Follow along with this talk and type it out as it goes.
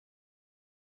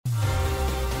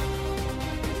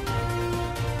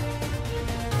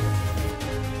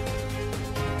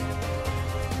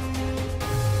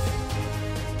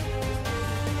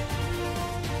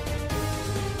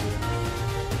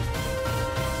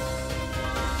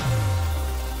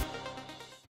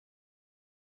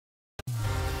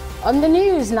On the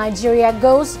news, Nigeria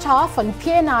goes tough on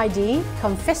PNID,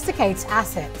 confiscates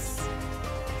assets.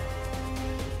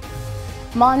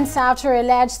 Months after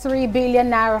alleged 3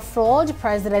 billion naira fraud,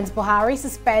 President Buhari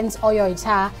suspends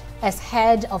Oyoita as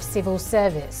head of civil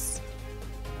service.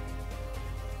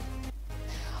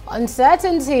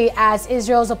 Uncertainty as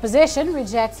Israel's opposition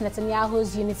rejects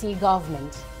Netanyahu's unity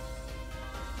government.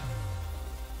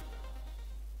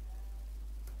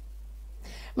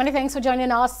 Many thanks for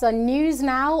joining us on News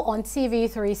Now on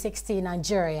TV360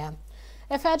 Nigeria.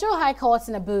 A federal high court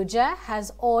in Abuja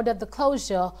has ordered the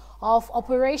closure of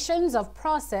operations of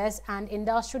Process and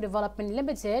Industrial Development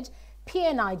Limited,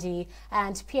 PNID,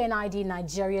 and PNID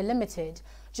Nigeria Limited.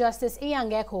 Justice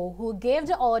Iyangeko, who gave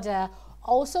the order,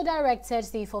 also directed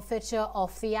the forfeiture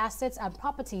of the assets and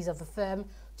properties of the firm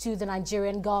to the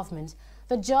Nigerian government.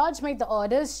 The judge made the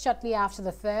orders shortly after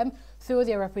the firm, through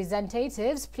their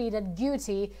representatives, pleaded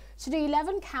guilty to the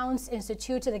 11 counts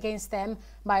instituted against them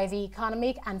by the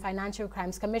Economic and Financial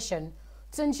Crimes Commission.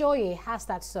 Tunjoye has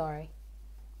that story.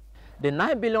 The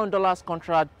 $9 billion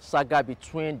contract saga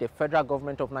between the federal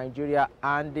government of Nigeria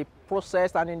and the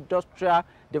Process and Industrial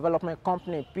Development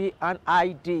Company,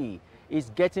 PNID,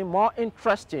 is getting more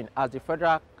interesting as the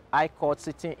Federal High Court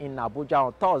sitting in Abuja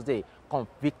on Thursday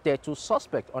convicted two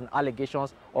suspects on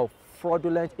allegations of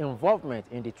fraudulent involvement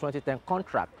in the 2010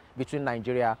 contract between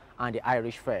Nigeria and the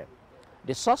Irish firm.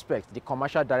 The suspect, the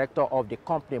commercial director of the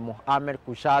company, Mohammed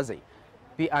Kushazi,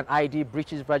 PNID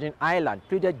British Virgin Island,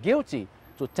 pleaded guilty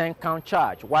to 10-count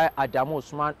charge, while Adamu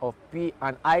Usman of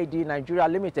PNID Nigeria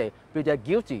Limited pleaded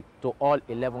guilty to all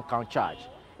 11-count charge.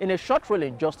 In a short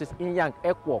ruling, Justice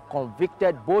Iyangeko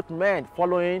convicted both men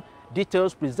following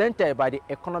details presented by the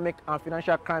Economic and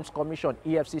Financial Crimes Commission,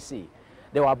 EFCC.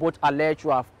 They were both alleged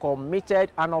to have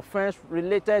committed an offense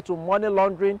related to money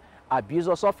laundering, abuse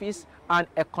of office, and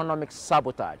economic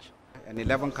sabotage. An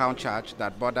 11-count charge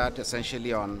that bordered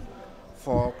essentially on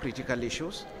 4 critical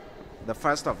issues. The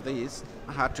first of these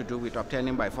had to do with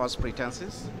obtaining by false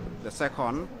pretenses. The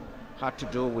second had to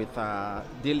do with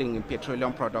dealing in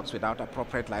petroleum products without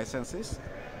appropriate licenses.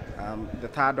 The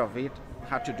third of it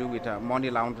had to do with money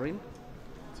laundering,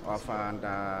 and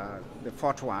the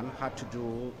fourth one had to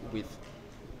do with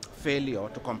failure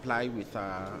to comply with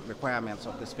requirements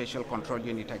of the Special Control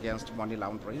Unit against money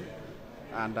laundering.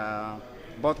 And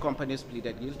both companies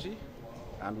pleaded guilty,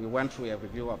 and we went through a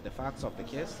review of the facts of the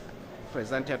case,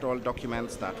 presented all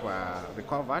documents that were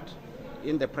recovered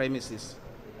in the premises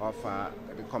of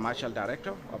the commercial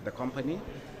director of the company.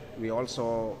 We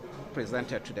also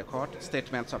presented to the court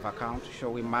statements of account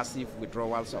showing massive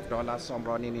withdrawals of dollars, some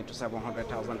running into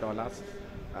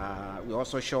 $700,000. We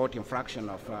also showed infraction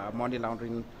of Money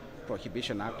Laundering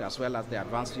Prohibition Act as well as the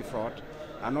advance fee fraud,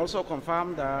 and also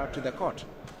confirmed to the court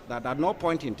that at no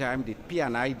point in time did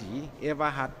PNID ever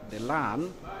had the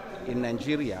land in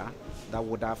Nigeria that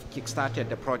would have kickstarted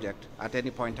the project at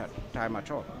any point in time at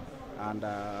all. And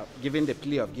given the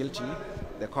plea of guilty,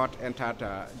 the court entered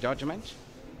judgment.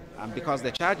 And because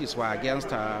the charges were against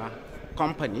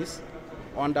companies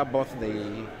under both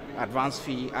the Advance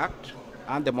Fee Act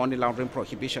and the Money Laundering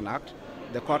Prohibition Act,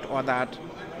 the court ordered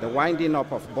the winding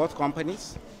up of both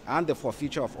companies and the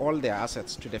forfeiture of all their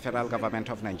assets to the federal government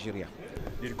of Nigeria.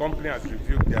 The company has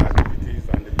reviewed their activities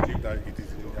and they believe that it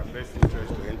is in their best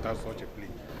interest to enter such a plea,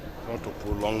 not to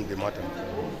prolong the matter.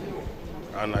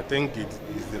 And I think it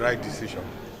is the right decision.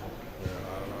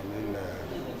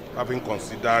 Having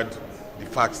considered the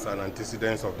facts and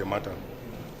antecedents of the matter.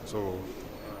 So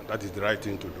that is the right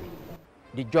thing to do.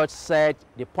 The judge said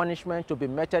the punishment to be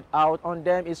meted out on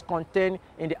them is contained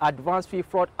in the Advance Fee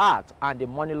Fraud Act and the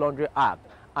Money Laundering Act,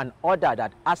 and ordered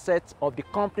that assets of the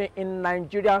company in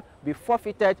Nigeria be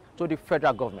forfeited to the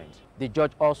federal government. The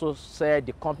judge also said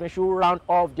the company should round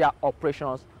off their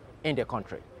operations in the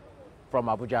country. From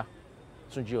Abuja,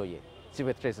 Tunjoye,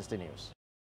 TV360 News.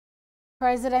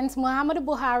 President Muhammadu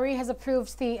Buhari has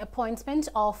approved the appointment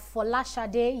of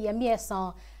Folashade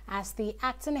Yemiesan as the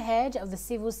acting head of the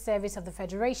Civil Service of the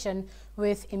Federation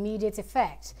with immediate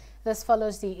effect. This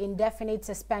follows the indefinite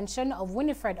suspension of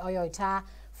Winifred Oyoita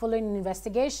following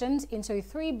investigations into a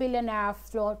 3 billion naira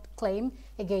fraud claim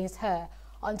against her.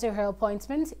 Until her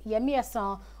appointment,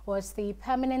 Yemiesan was the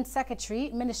Permanent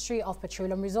Secretary, Ministry of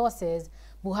Petroleum Resources.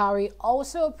 Buhari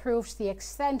also approved the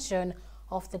extension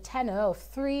of the tenure of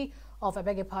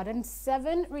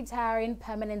 7 retiring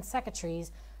permanent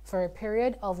secretaries for a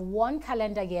period of 1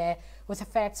 calendar year with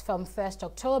effect from 1st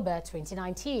October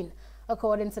 2019.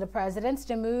 According to the president,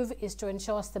 the move is to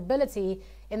ensure stability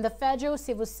in the federal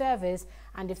civil service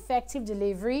and effective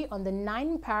delivery on the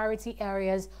 9 priority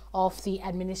areas of the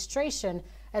administration,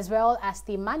 as well as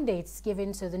the mandates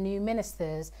given to the new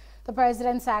ministers. The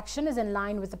President's action is in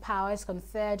line with the powers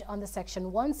conferred under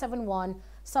Section 171,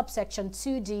 subsection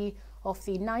 2D of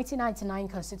the 1999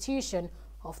 Constitution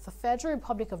of the Federal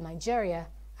Republic of Nigeria,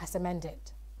 as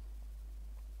amended.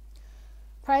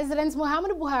 President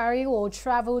Muhammadu Buhari will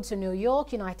travel to New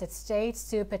York, United States,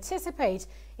 to participate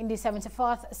in the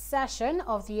 74th session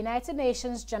of the United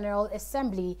Nations General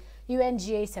Assembly,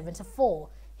 UNGA 74.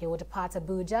 He will depart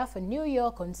Abuja for New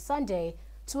York on Sunday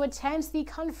to attend the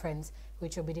conference,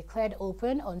 which will be declared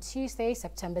open on Tuesday,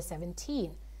 September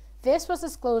 17. This was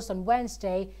disclosed on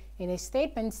Wednesday in a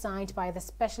statement signed by the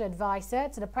Special Advisor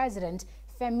to the President,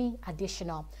 Femi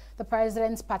Adesina. The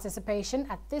President's participation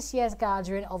at this year's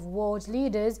gathering of world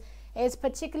leaders is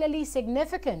particularly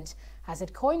significant as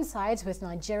it coincides with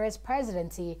Nigeria's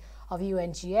presidency of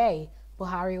UNGA.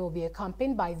 Buhari will be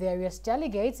accompanied by various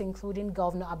delegates, including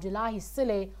Governor Abdullahi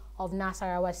Sule of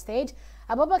Nasarawa State,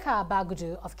 Abubakar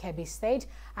Bagudu of Kebbi State,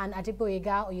 and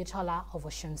Adeboyega Oyetola of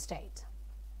Osun State.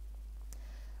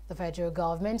 The federal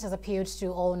government has appealed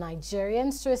to all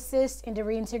Nigerians to assist in the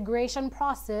reintegration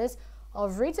process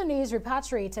of returnees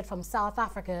repatriated from South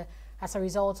Africa as a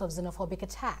result of xenophobic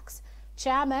attacks.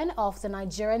 Chairman of the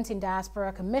Nigerians in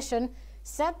Diaspora Commission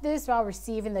said this while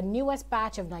receiving the newest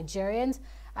batch of Nigerians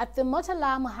at the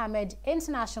Murtala Mohammed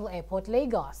International Airport,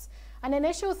 Lagos. An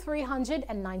initial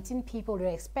 319 people were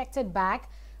expected back,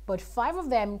 but 5 of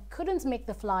them couldn't make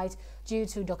the flight due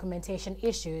to documentation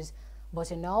issues.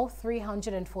 But in all,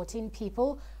 314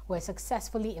 people were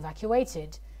successfully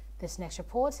evacuated. This next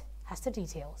report has the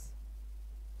details.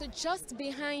 So just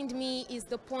behind me is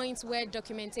the point where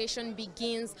documentation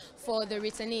begins for the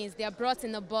returnees. They are brought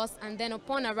in a bus, and then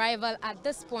upon arrival at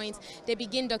this point, they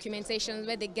begin documentation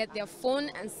where they get their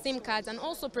phone and SIM cards and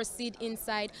also proceed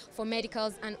inside for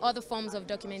medicals and other forms of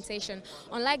documentation.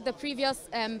 Unlike the previous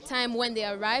time when they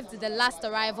arrived, the last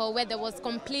arrival where there was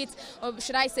complete, or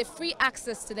should I say free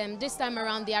access to them, this time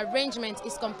around the arrangement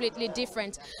is completely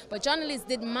different. But journalists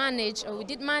we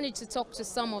did manage to talk to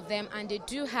some of them, and they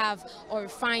do have or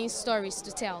find stories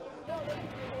to tell.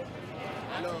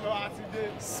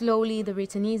 Slowly, the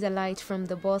returnees alight from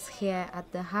the bus here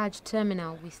at the Hajj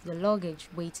terminal with the luggage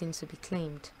waiting to be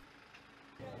claimed.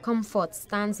 Comfort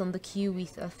stands on the queue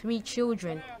with her 3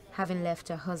 children, having left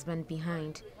her husband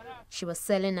behind. She was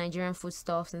selling Nigerian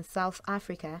foodstuffs in South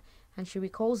Africa, and she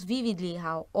recalls vividly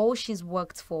how all she's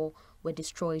worked for were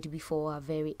destroyed before her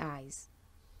very eyes.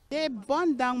 They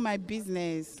burned down my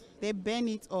business. They burned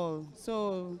it all.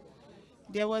 So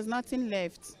there was nothing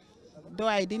left, though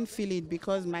I didn't feel it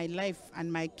because my life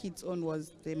and my kids' own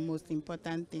was the most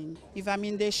important thing. If I'm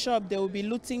in the shop, they will be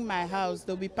looting my house.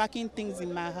 They'll be packing things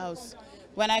in my house.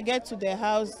 When I get to the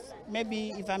house,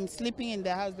 maybe if I'm sleeping in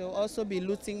the house, they'll also be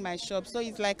looting my shop. So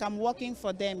it's like I'm working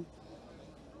for them.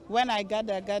 When I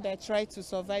gather, try to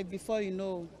survive. Before you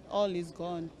know, all is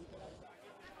gone.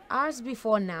 Hours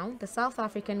before now, the South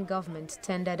African government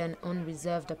tendered an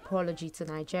unreserved apology to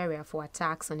Nigeria for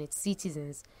attacks on its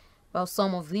citizens. While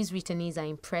some of these returnees are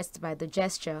impressed by the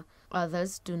gesture,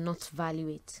 others do not value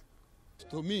it.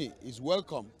 To me, it's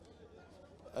welcome.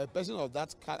 A person of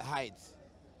that height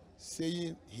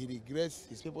saying he regrets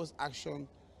his people's action,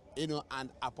 and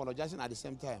apologizing at the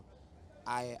same time.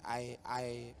 I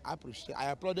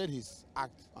applauded his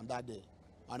act on that day,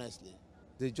 honestly.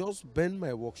 They just burned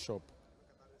my workshop.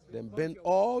 Then burn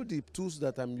all the tools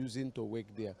that I'm using to work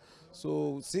there.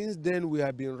 So since then we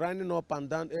have been running up and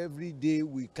down every day.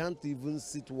 We can't even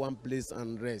sit one place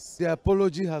and rest. The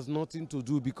apology has nothing to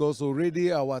do because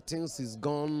already our things is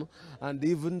gone, and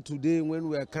even today when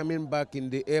we are coming back in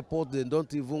the airport, they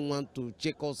don't even want to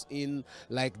check us in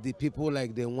like the people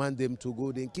like they want them to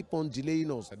go. They keep on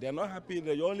delaying us. They're not happy.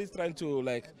 They're only trying to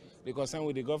be concerned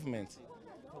with the government.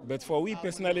 But for we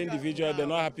personal individuals, they're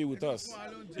not happy with us.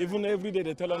 Even every day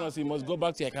they're telling us, you must go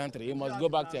back to your country, you must go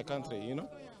back to your country,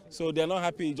 So they're not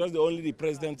happy, just only the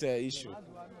president issue.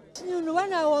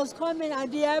 When I was coming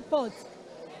at the airport,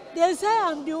 they say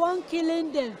I'm the one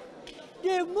killing them.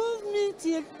 They moved me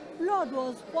till blood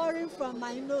was pouring from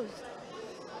my nose.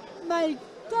 My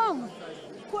tongue,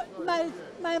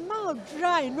 my mouth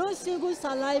dry, no single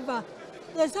saliva.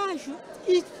 They say I should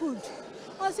eat food.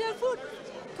 I said food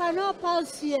cannot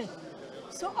pass here.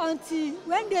 So until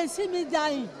when they see me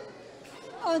dying,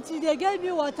 until they gave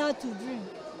me water to drink,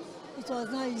 it was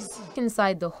not easy.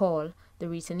 Inside the hall, the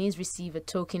returnees receive a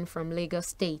token from Lagos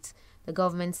State. The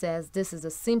government says this is a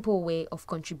simple way of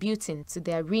contributing to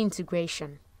their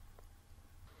reintegration.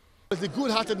 It's the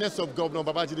good-heartedness of Governor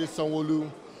Babajide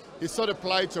Sanwo-Olu. He saw the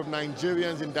plight of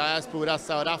Nigerians in diaspora, that's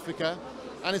South Africa,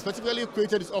 and he's particularly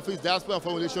created his office, Diaspora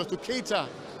Foundation, to cater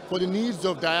for the needs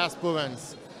of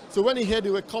diasporans. So when he heard they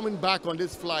were coming back on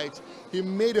this flight, he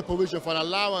made a provision for an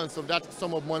allowance of that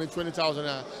sum of money,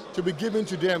 20,000 to be given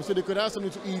to them so they could have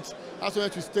something to eat, have somewhere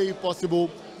to stay if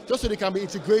possible, just so they can be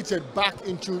integrated back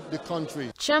into the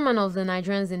country. Chairman of the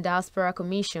Nigerians in Diaspora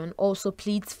Commission also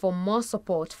pleads for more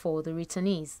support for the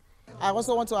returnees. I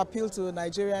also want to appeal to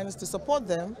Nigerians to support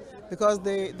them because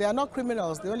they are not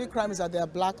criminals. The only crime is that they are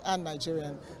black and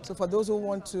Nigerian. So for those who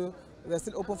want to, they're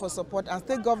still open for support. And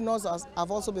state governors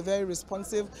have also been very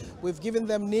responsive. We've given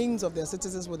them names of their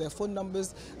citizens with their phone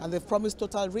numbers, and they've promised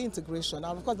total reintegration.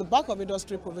 And of course, the Bank of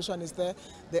Industry provision is there.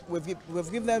 We've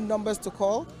given them numbers to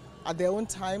call at their own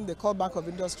time. They call Bank of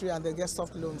Industry and they get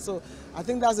soft loans. So I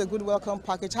think that's a good welcome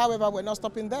package. However, we're not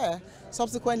stopping there.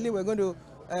 Subsequently, we're going to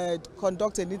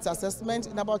conduct a needs assessment.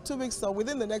 In about 2 weeks, so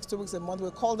within the next 2 weeks, a month,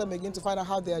 we'll call them again to find out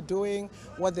how they are doing,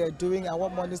 what they're doing, and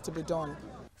what more needs to be done.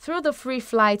 Through the free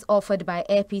flight offered by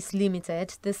Air Peace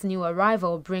Limited, this new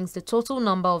arrival brings the total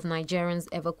number of Nigerians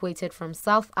evacuated from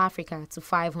South Africa to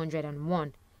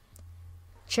 501.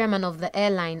 Chairman of the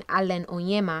airline, Allen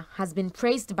Onyema, has been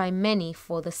praised by many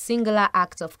for the singular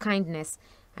act of kindness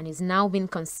and is now being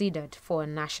considered for a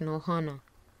national honor.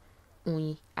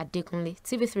 Unyi Adekunle,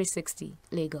 TV360,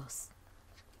 Lagos.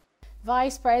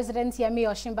 Vice President Yemi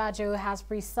Osinbajo has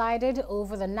presided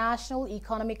over the National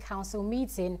Economic Council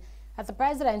meeting at the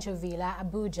Presidential Villa,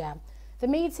 Abuja. The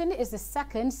meeting is the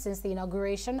second since the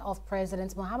inauguration of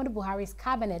President Muhammadu Buhari's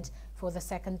cabinet for the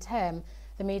second term.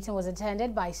 The meeting was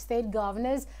attended by state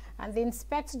governors and the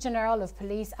Inspector General of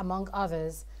Police, among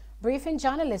others. Briefing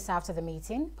journalists after the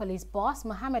meeting, police boss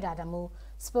Mohammed Adamu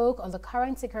spoke on the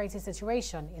current security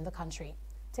situation in the country.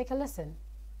 Take a listen.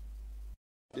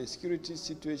 The security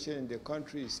situation in the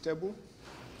country is stable.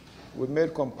 We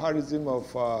made comparison of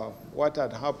what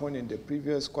had happened in the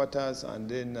previous quarters and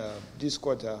then this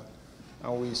quarter,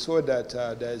 and we saw that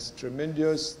there's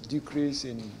tremendous decrease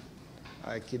in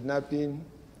kidnapping,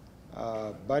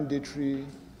 banditry,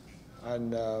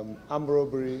 and armed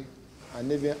robbery,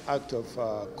 and even act of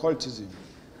cultism.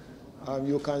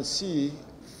 You can see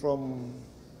from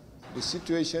the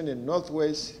situation in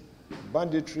Northwest,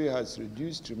 banditry has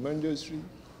reduced tremendously,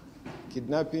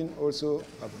 kidnapping also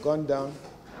have gone down,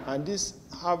 and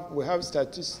we have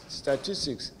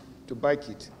statistics to back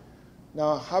it.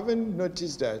 Now, having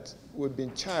noticed that, we've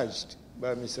been charged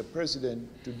by Mr. President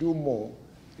to do more.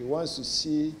 He wants to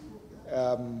see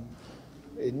a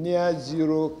near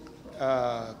zero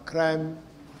crime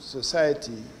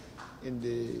society in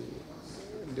the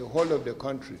whole of the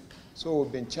country. So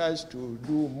we've been charged to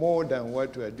do more than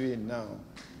what we are doing now.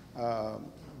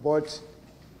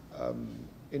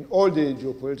 In all the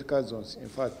geopolitical zones, in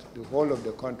fact, the whole of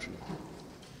the country.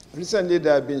 Recently,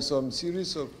 there have been some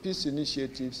series of peace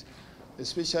initiatives,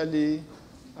 especially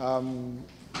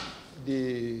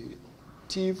the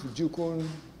Tiv-Jukun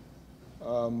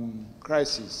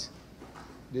crisis.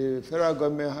 The federal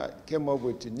government came up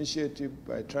with initiative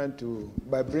by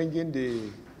bringing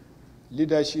the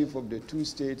leadership of the two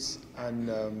states and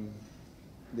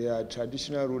their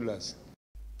traditional rulers.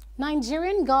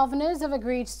 Nigerian governors have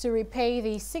agreed to repay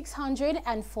the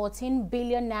 614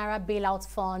 billion naira bailout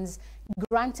funds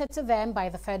granted to them by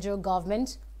the federal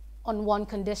government on one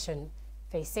condition.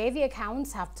 They say the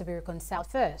accounts have to be reconciled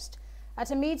first.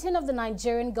 At a meeting of the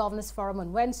Nigerian Governors Forum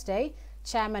on Wednesday,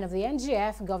 Chairman of the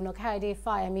NGF, Governor Kayode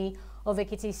Fayemi of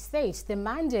Ekiti State,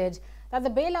 demanded that the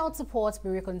bailout support be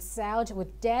reconciled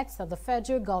with debts that the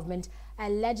federal government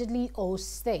allegedly owes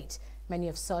state. Many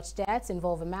of such debts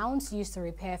involve amounts used to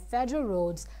repair federal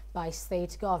roads by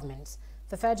state governments.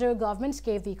 The federal government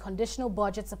gave the conditional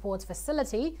budget support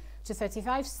facility to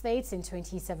 35 states in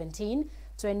 2017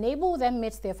 to enable them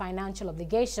meet their financial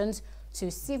obligations to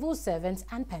civil servants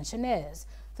and pensioners.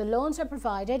 The loans were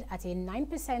provided at a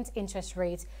 9% interest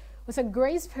rate with a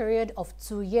grace period of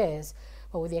 2 years.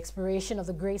 But with the expiration of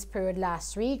the grace period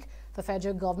last week, the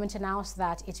federal government announced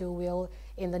that it will,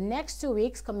 in the next 2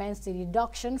 weeks, commence the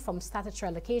deduction from statutory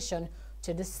allocation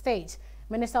to the state.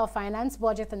 Minister of Finance,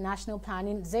 Budget and National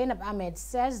Planning, Zainab Ahmed,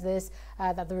 says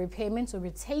that the repayments will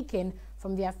be taken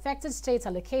from the affected state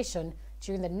allocation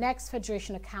during the next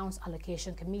Federation Accounts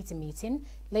Allocation Committee meeting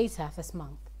later this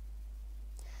month.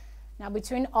 Now,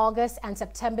 between August and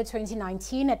September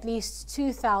 2019, at least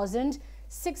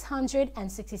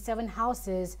 2,667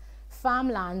 houses,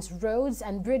 farmlands, roads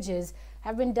and bridges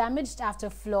have been damaged after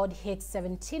flood hit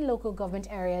 17 local government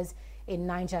areas in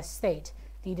Niger State.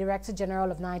 The Director General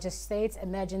of Niger State's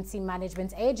Emergency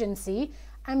Management Agency,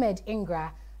 Ahmed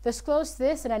Ingra, disclosed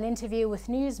this in an interview with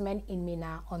newsmen in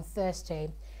Minna on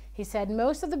Thursday. He said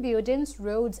most of the buildings,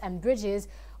 roads and bridges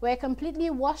were completely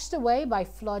washed away by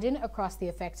flooding across the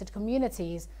affected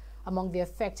communities. Among the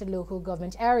affected local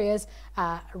government areas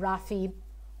are Rafi,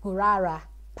 Hurara,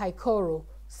 Paikoro,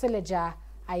 Sileja,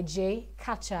 Aije,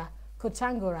 Kacha,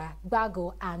 Kotangora,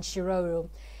 Bago, and Shiroro.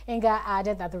 Inga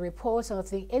added that the report of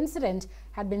the incident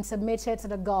had been submitted to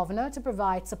the governor to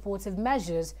provide supportive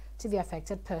measures to the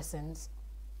affected persons.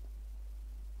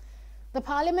 The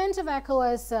Parliament of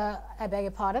ECOWAS,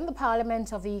 the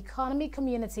Parliament of the Economic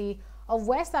Community of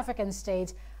West African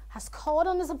States has called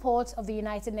on the support of the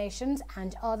United Nations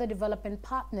and other development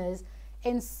partners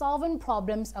in solving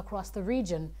problems across the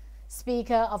region.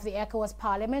 Speaker of the ECOWAS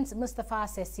Parliament, Mustafa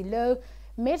Sesilo,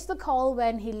 made the call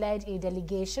when he led a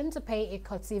delegation to pay a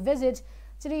courtesy visit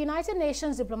to the United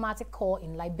Nations Diplomatic Corps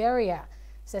in Liberia.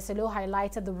 Sesilo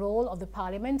highlighted the role of the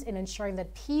Parliament in ensuring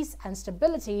that peace and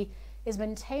stability is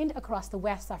maintained across the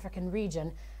West African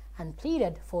region and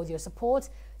pleaded for their support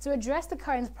to address the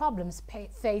current problems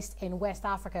faced in West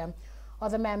Africa.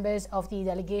 Other members of the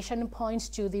delegation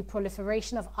point to the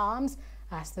proliferation of arms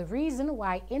as the reason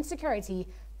why insecurity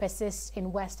persists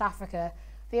in West Africa.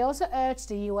 They also urged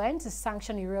the UN to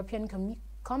sanction European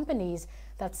companies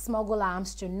that smuggle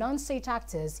arms to non-state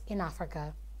actors in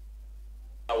Africa.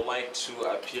 I would like to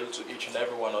appeal to each and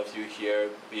every one of you here,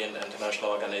 being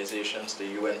international organizations, the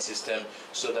UN system,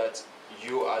 so that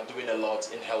you are doing a lot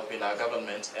in helping our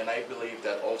government, and I believe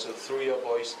that also through your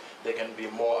voice there can be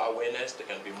more awareness, there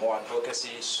can be more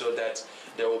advocacy, so that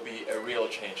there will be a real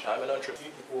change. I'm an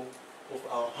entrepreneur. People of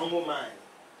our humble mind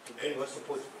to bring us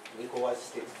support to ECOWAS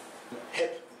state,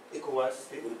 help ECOWAS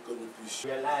state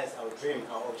realize our dream,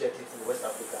 our objectives in West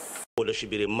Africa. They should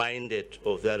be reminded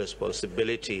of their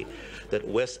responsibility that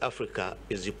West Africa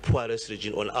is the poorest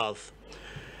region on earth.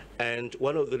 And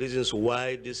one of the reasons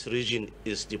why this region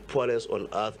is the poorest on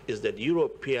earth is that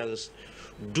Europeans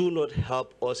do not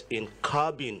help us in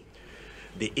curbing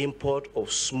the import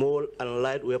of small and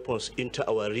light weapons into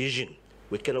our region.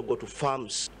 We cannot go to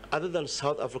farms. Other than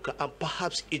South Africa and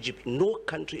perhaps Egypt, no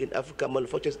country in Africa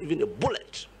manufactures even a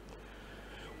bullet.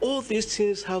 All these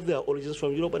things have their origins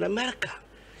from Europe and America.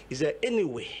 Is there any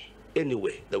way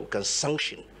that we can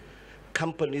sanction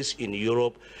companies in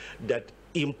Europe that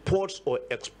imports or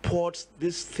exports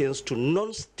these things to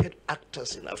non-state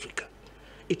actors in Africa?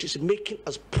 It is making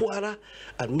us poorer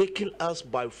and making us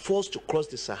by force to cross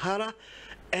the Sahara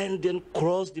and then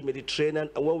cross the Mediterranean.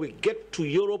 And when we get to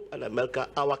Europe and America,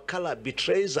 our color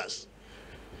betrays us.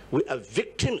 We are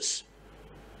victims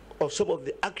of some of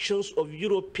the actions of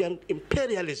European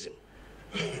imperialism.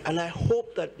 And I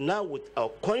hope that now with our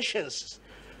conscience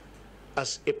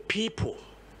as a people,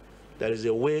 there is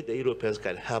a way the Europeans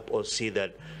can help us see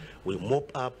that we mop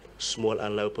up small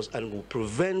and light weapons and we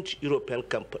prevent European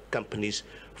companies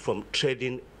from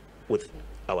trading with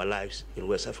our lives in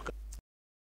West Africa.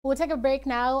 We'll take a break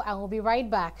now and we'll be right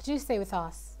back. Do stay with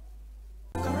us.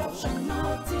 Corruption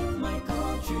not in my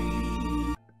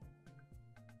country.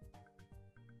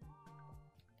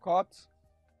 Cut.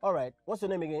 All right. What's your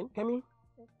name again? Kemi?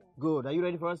 Yes, sir. Good. Are you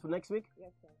ready for us for next week?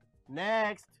 Yes, sir.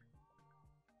 Next.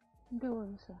 No,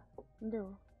 sir.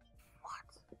 No.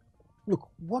 What? Look,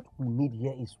 what we need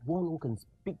here is one who can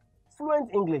speak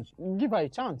fluent English. Give her a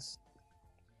chance.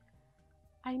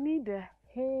 I need a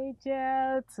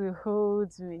angel to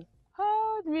hold me.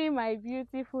 Hold me, my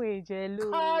beautiful angel.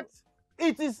 Cut!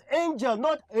 It is angel,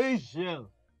 not angel.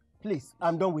 Please,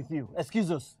 I'm done with you.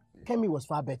 Excuse us. Kemi was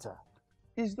far better.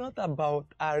 It's not about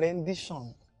our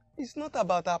rendition. It's not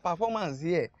about our performance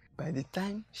here. By the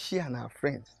time she and her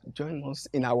friends join us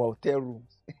in our hotel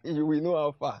rooms, you will know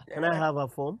how far. Can I have her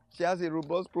phone? She has a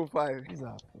robust profile.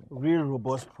 Real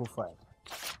robust profile.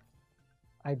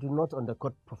 I do not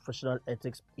undercut professional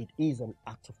ethics. It is an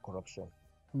act of corruption.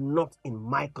 Not in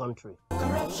my country.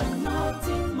 Corruption not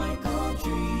in my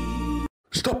country.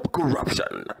 Stop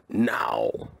corruption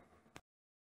now.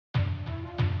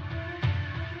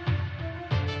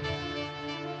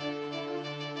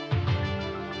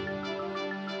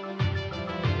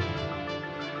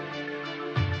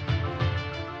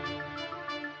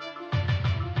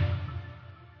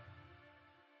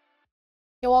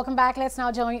 You're welcome back. Let's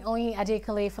now join Oyi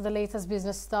Adekale for the latest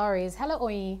business stories. Hello,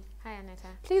 Oyi. Hi, Aneta.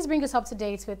 Please bring us up to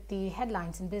date with the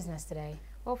headlines in business today.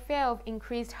 Well, fear of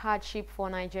increased hardship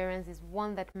for Nigerians is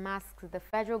one that masks the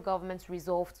federal government's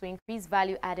resolve to increase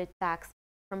value-added tax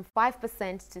from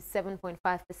 5% to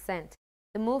 7.5%.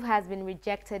 The move has been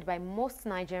rejected by most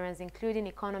Nigerians, including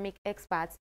economic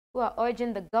experts, who are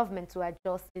urging the government to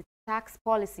adjust its tax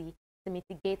policy to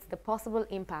mitigate the possible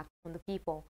impact on the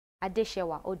people.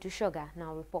 Adeshewa Odushoga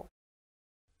now reports.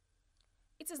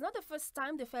 It is not the first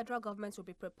time the federal government will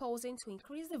be proposing to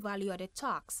increase the value-added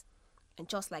tax. And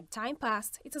just like time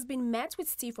past, it has been met with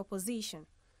stiff opposition.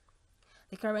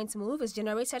 The current move has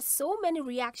generated so many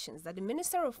reactions that the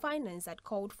Minister of Finance had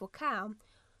called for calm,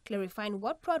 clarifying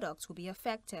what products will be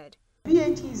affected.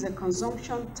 VAT is a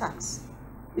consumption tax.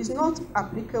 It's not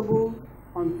applicable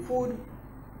on food.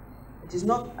 It is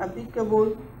not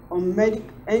applicable on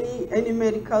any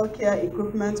medical care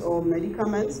equipment or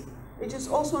medicaments. It is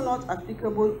also not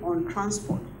applicable on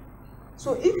transport.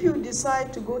 So if you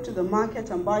decide to go to the market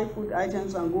and buy food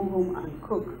items and go home and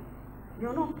cook,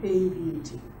 you're not paying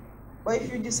VAT. But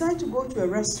if you decide to go to a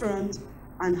restaurant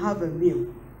and have a meal,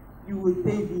 you will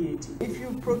pay VAT. If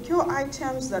you procure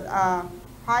items that are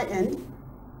high-end,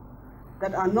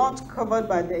 that are not covered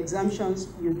by the exemptions,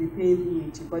 you'll be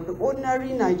paying VAT. But the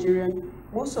ordinary Nigerian,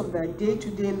 most of their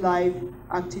day-to-day life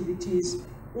activities,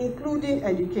 including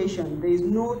education, there is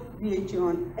no VAT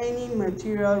on any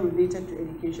material related to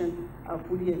education, are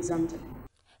fully exempted.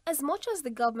 As much as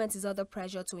the government is under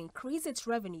pressure to increase its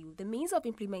revenue, the means of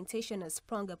implementation has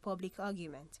sprung a public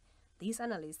argument. This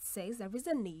analyst says there is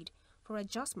a need for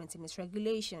adjustment in its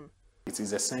regulation. It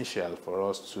is essential for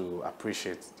us to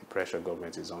appreciate the pressure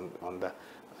government is under.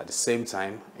 At the same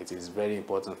time, it is very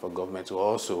important for government to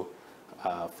also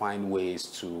find ways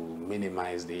to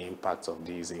minimize the impact of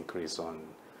these increase on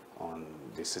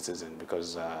the citizen,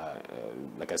 because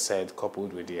like I said,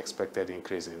 coupled with the expected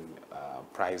increase in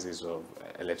prices of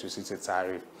electricity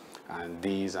tariff and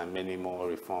these and many more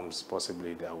reforms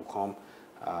possibly that will come,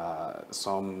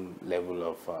 some level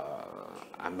of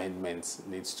amendments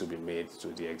needs to be made to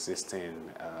the existing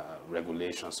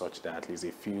regulations such that at least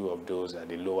a few of those at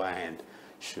the lower end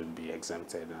should be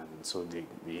exempted, and so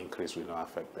the increase will not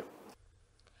affect them.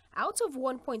 Out of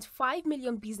 1.5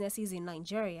 million businesses in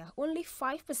Nigeria, only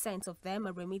 5% of them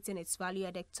are remitting its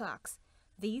value-added tax.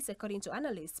 This, according to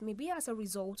analysts, may be as a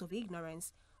result of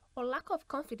ignorance or lack of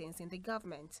confidence in the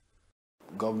government.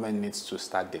 Government needs to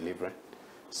start delivering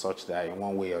such that in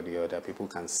one way or the other people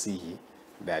can see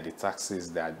that the taxes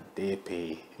that they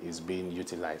pay is being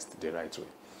utilized the right way.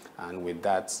 And with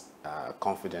that,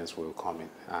 confidence will come in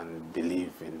and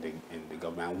belief in the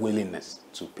government, willingness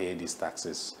to pay these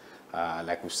taxes.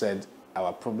 Like we said,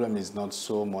 our problem is not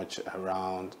so much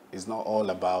around, it's not all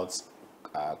about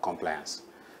compliance.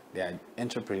 There are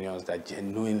entrepreneurs that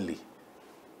genuinely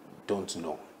don't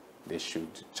know they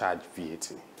should charge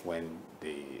VAT when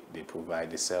they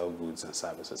sell goods and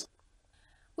services.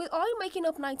 With oil making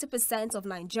up 90% of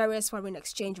Nigeria's foreign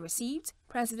exchange received,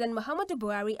 President Muhammadu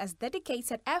Buhari has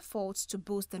dedicated efforts to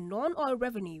boost the non-oil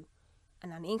revenue,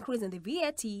 and an increase in the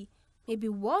VAT may be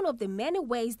one of the many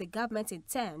ways the government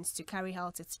intends to carry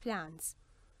out its plans.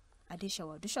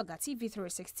 Adeshawa Dushoga,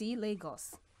 TV360,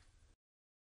 Lagos.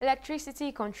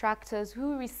 Electricity contractors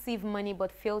who receive money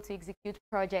but fail to execute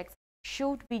projects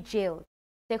should be jailed.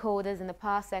 Stakeholders in the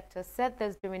power sector said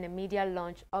this during a media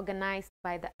launch organized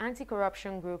by the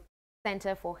anti-corruption group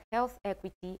Center for Health,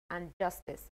 Equity and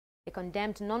Justice. They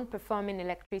condemned non-performing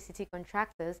electricity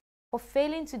contractors for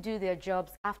failing to do their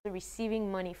jobs after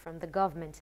receiving money from the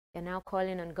government. They're now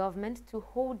calling on government to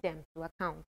hold them to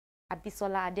account.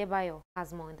 Abisola Adebayo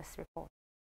has more in this report.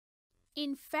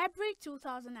 In February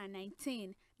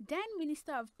 2019, then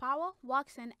Minister of Power,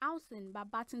 Works and Housing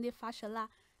Babatunde Fashola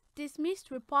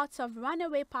dismissed reports of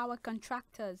runaway power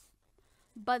contractors.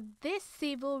 But this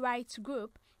civil rights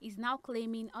group is now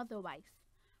claiming otherwise.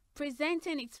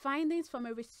 Presenting its findings from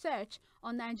a research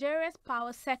on Nigeria's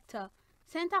power sector,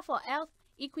 Center for Health,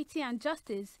 Equity and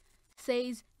Justice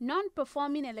says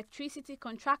non-performing electricity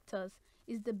contractors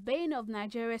is the bane of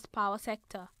Nigeria's power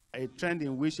sector. A trend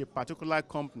in which a particular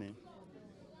company,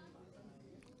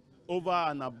 over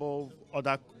and above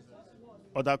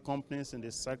other companies in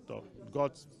the sector,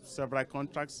 got several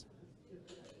contracts.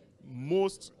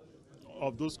 Most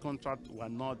of those contracts were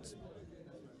not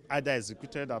either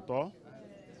executed at all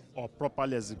or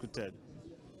properly executed.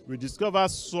 We discovered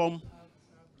some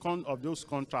of those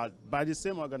contracts by the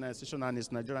same organization and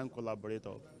its Nigerian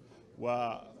collaborator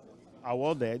were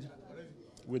awarded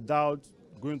without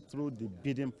going through the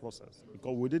bidding process,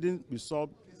 because we saw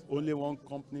only one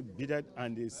company bidded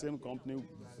and the same company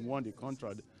won the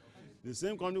contract. The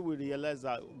same company, we realized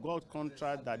that got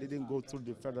contract that didn't go through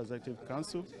the Federal Executive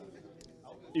Council.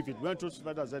 If it went through the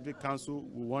Federal Executive Council,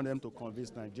 we want them to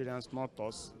convince Nigerians, not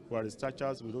us. We are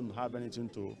researchers, we don't have anything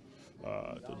to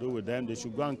do with them. They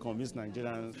should go and convince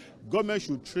Nigerians. Government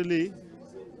should truly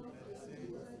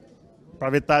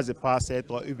privatize the power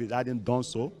sector if it hadn't done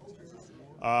so.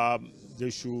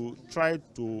 They should try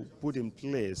to put in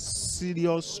place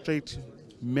serious, strict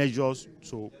measures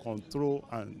to control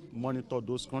and monitor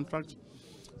those contracts,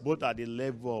 both at the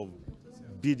level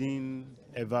of bidding,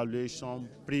 evaluation,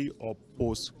 pre or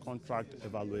post contract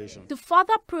evaluation. To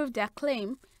further prove their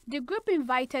claim, The group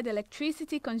invited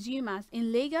electricity consumers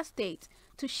in Lagos State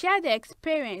to share their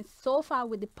experience so far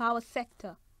with the power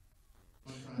sector.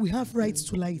 We have rights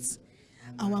to light.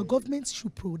 Our government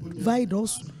should provide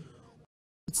us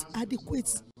with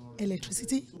adequate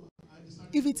electricity.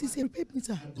 If it is a prepaid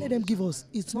meter, let them give us.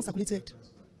 It's not circulated.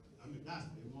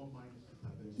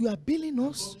 You are billing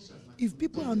us. If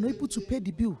people are not able to pay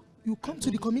the bill, you come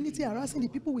to the community harassing the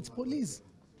people with police.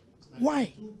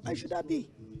 Why? Why should that be?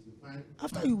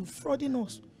 After you frauding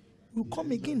us, you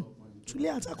come again to lay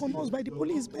attack on us by the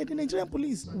police, by the Nigerian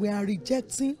police. We are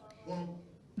rejecting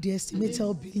the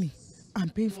estimated billing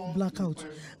and paying for blackout,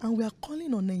 and we are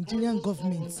calling on Nigerian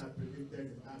government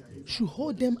to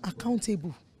hold them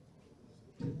accountable,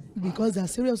 because there are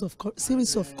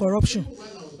series of corruption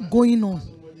going on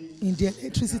in the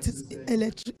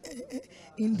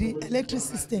electric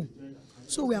system.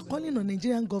 So we are calling on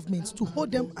Nigerian government to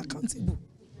hold them accountable.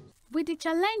 With the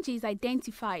challenges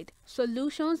identified,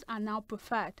 solutions are now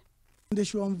preferred. They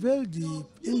should unveil the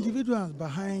individuals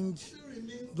behind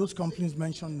those companies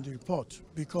mentioned in the report,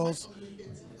 because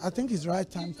I think it's the right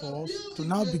time for us to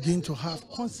now begin to have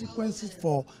consequences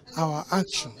for our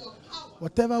action.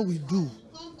 Whatever we do,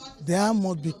 there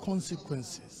must be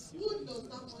consequences.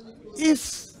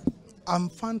 If I'm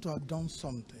found to have done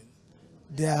something,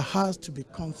 there has to be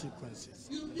consequences.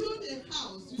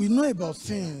 We know about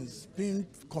sins being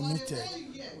committed.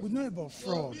 We know about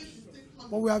fraud.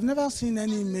 But we have never seen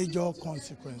any major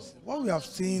consequences. What we have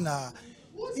seen are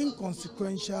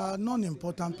inconsequential,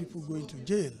 non-important people going to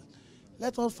jail.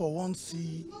 Let us for once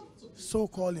see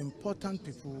so-called important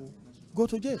people go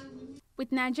to jail.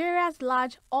 With Nigeria's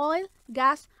large oil,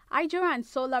 gas, hydro and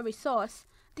solar resource,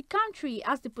 the country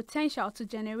has the potential to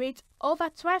generate over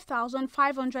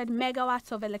 12,500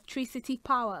 megawatts of electricity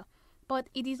power, but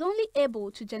it is only able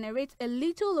to generate a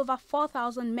little over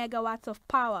 4,000 megawatts of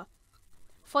power.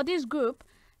 For this group,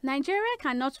 Nigeria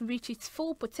cannot reach its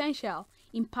full potential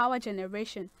in power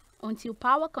generation until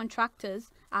power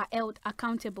contractors are held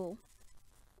accountable.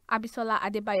 Abisola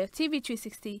Adebayo,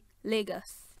 TV360,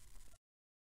 Lagos.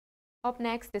 Up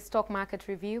next is stock market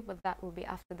review, but that will be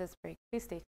after this break. Please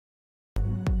stay tuned.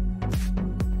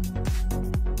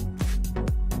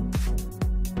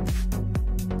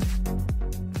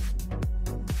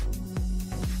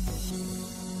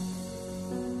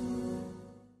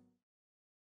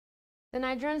 The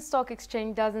Nigerian Stock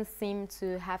Exchange doesn't seem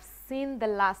to have seen the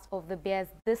last of the bears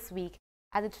this week,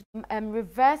 as it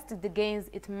reversed the gains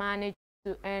it managed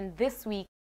to earn this week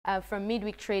from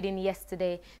midweek trading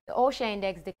yesterday. The all-share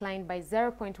index declined by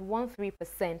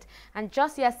 0.13%, and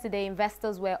just yesterday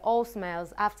investors were all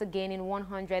smiles after gaining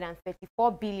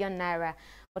 154 billion naira.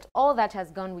 But all that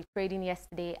has gone with trading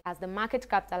yesterday, as the market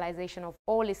capitalization of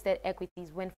all listed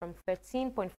equities went from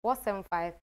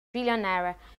 13.475 trillion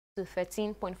naira to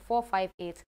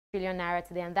 13.458 trillion naira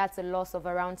today, and that's a loss of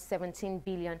around 17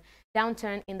 billion.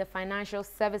 Downturn in the financial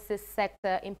services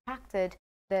sector impacted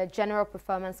the general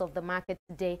performance of the market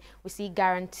today. We see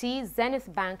Guarantee,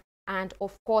 Zenith Bank, and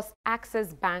of course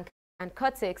Access Bank and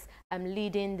Cortex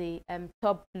leading the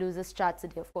top losers chart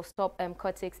today. Of course, top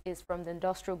Cortex is from the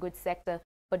industrial goods sector,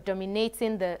 but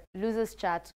dominating the losers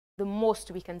chart the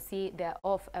most we can see there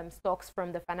of stocks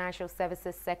from the financial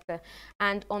services sector.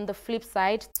 And on the flip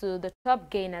side, to the top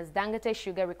gainers, Dangote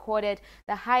Sugar recorded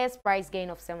the highest price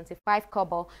gain of 75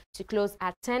 kobo to close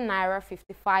at 10 naira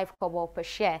 55 kobo per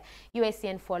share.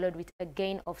 USCN followed with a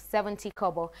gain of 70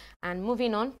 kobo. And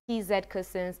moving on, PZ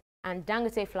Cousins and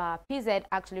Dangote Flour. PZ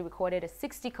actually recorded a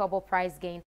 60 kobo price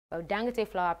gain, while Dangote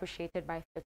Flour appreciated by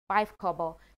 35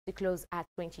 kobo to close at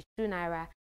 22 naira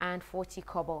and 40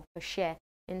 kobo per share.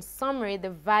 In summary, the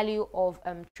value of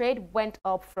trade went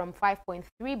up from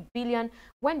 5.3 billion,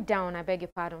 went down, I beg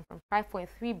your pardon, from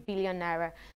 5.3 billion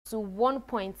naira to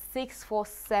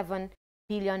 1.647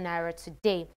 billion naira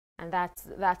today. And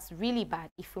that's really bad.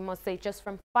 If we must say, just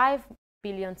from 5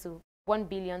 billion to 1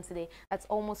 billion today, that's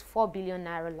almost 4 billion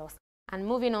naira loss. And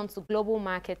moving on to global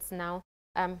markets now,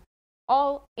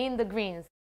 all in the greens.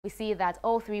 We see that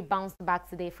all three bounced back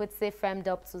today. FTSE firmed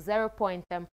up to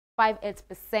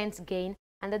 0.58% gain.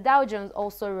 And the Dow Jones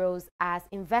also rose as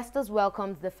investors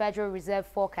welcomed the Federal Reserve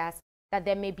forecast that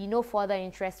there may be no further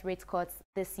interest rate cuts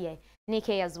this year.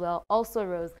 Nikkei as well also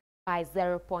rose by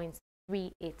 0.38%.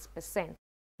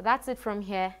 So that's it from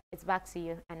here. It's back to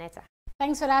you, Aneta.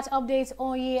 Thanks for that update,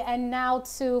 Oye. And now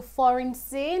to foreign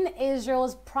scene.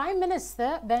 Israel's Prime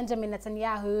Minister Benjamin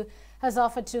Netanyahu has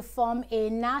offered to form a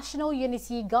national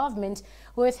unity government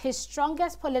with his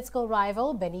strongest political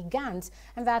rival, Benny Gantz,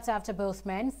 and that's after both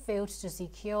men failed to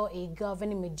secure a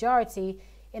governing majority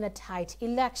in a tight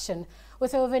election.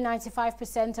 With over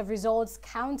 95% of results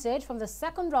counted from the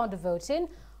second round of voting,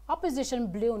 opposition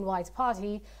Blue and White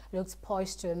Party looks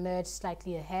poised to emerge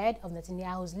slightly ahead of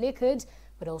Netanyahu's Likud,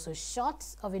 but also short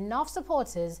of enough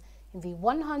supporters in the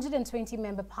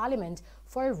 120-member parliament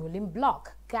for a ruling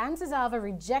bloc. Gantz has, however,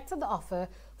 rejected the offer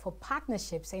for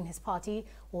partnership, saying his party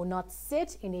will not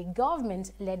sit in a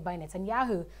government led by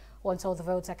Netanyahu. Once all the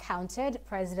votes are counted,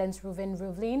 President Reuven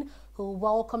Rivlin, who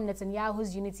welcomed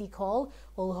Netanyahu's unity call,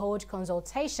 will hold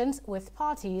consultations with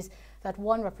parties that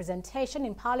won representation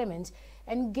in parliament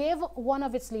and give one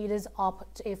of its leaders up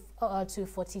to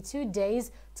 42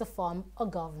 days to form a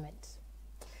government.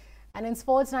 And in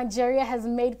sports, Nigeria has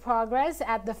made progress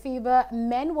at the FIBA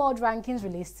Men World Rankings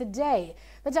released today.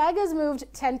 The Tigers moved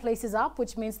 10 places up,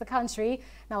 which means the country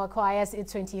now acquires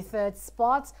its 23rd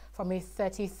spot from a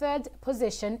 33rd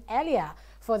position earlier,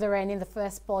 further earning the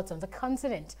first spot on the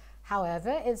continent.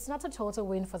 However, it's not a total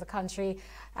win for the country,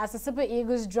 as the Super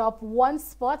Eagles drop one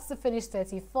spot to finish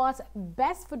 34th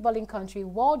best footballing country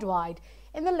worldwide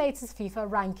in the latest FIFA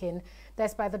ranking.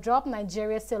 Despite the drop,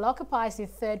 Nigeria still occupies the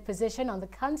third position on the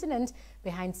continent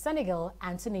behind Senegal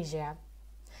and Tunisia.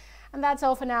 And that's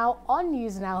all for now on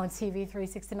News Now on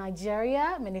TV360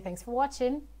 Nigeria. Many thanks for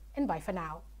watching and bye for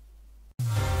now.